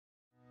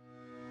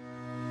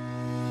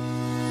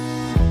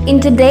In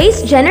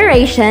today's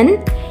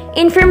generation,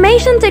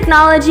 information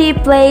technology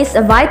plays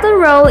a vital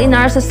role in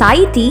our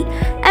society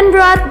and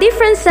brought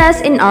differences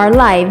in our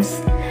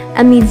lives.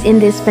 Amidst in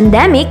this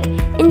pandemic,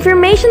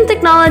 information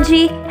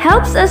technology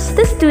helps us,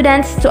 the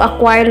students, to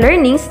acquire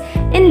learnings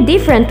in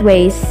different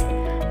ways.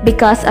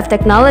 Because of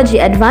technology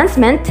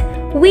advancement,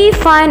 we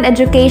find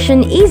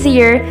education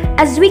easier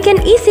as we can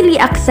easily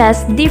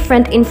access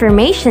different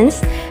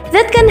informations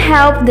that can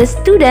help the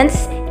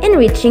students in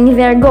reaching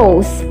their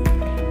goals.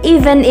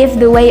 Even if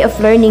the way of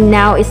learning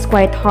now is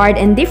quite hard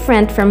and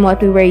different from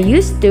what we were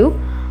used to,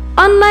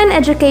 online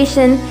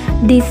education,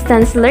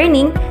 distance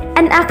learning,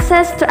 and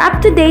access to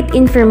up-to-date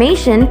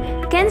information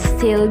can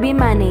still be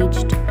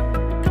managed.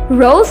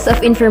 Roles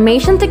of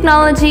information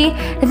technology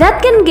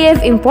that can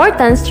give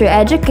importance to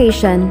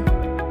education.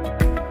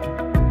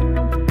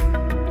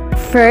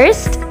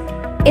 First,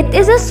 it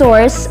is a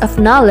source of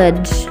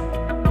knowledge.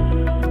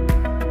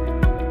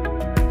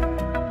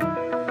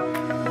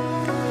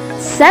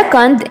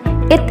 Second,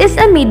 it is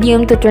a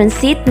medium to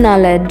transmit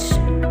knowledge.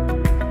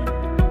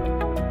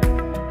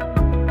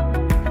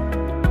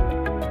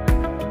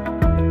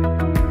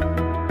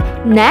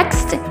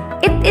 Next,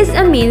 it is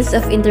a means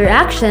of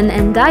interaction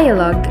and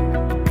dialogue.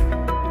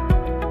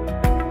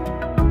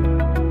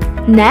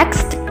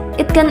 Next,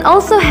 it can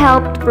also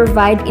help to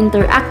provide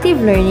interactive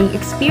learning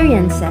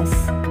experiences.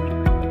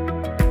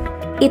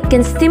 It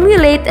can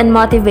stimulate and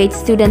motivate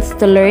students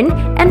to learn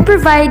and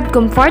provide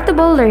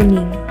comfortable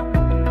learning.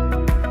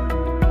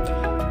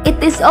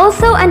 It is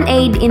also an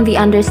aid in the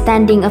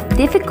understanding of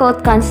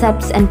difficult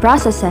concepts and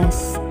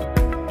processes.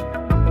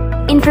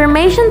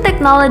 Information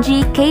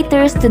technology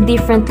caters to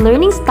different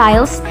learning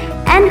styles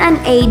and an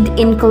aid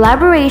in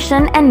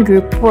collaboration and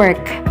group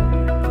work.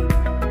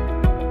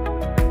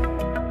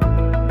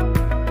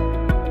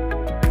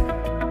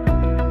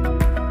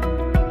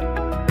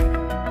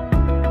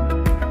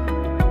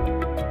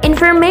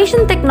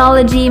 Information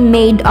technology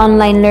made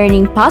online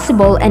learning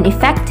possible and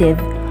effective.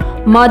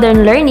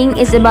 Modern learning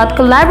is about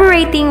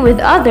collaborating with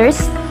others,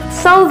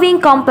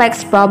 solving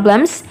complex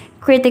problems,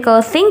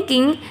 critical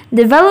thinking,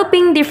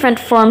 developing different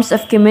forms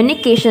of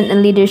communication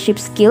and leadership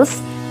skills,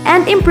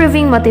 and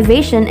improving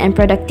motivation and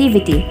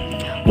productivity.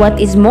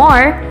 What is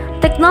more,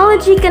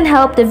 technology can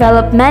help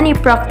develop many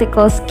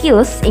practical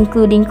skills,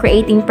 including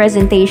creating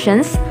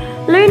presentations,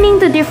 learning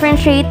to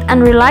differentiate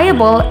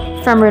unreliable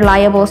from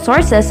reliable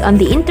sources on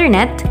the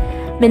internet,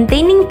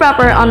 maintaining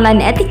proper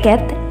online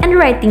etiquette, and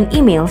writing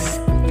emails.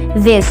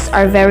 These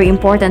are very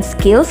important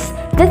skills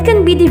that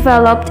can be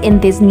developed in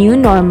this new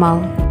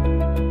normal.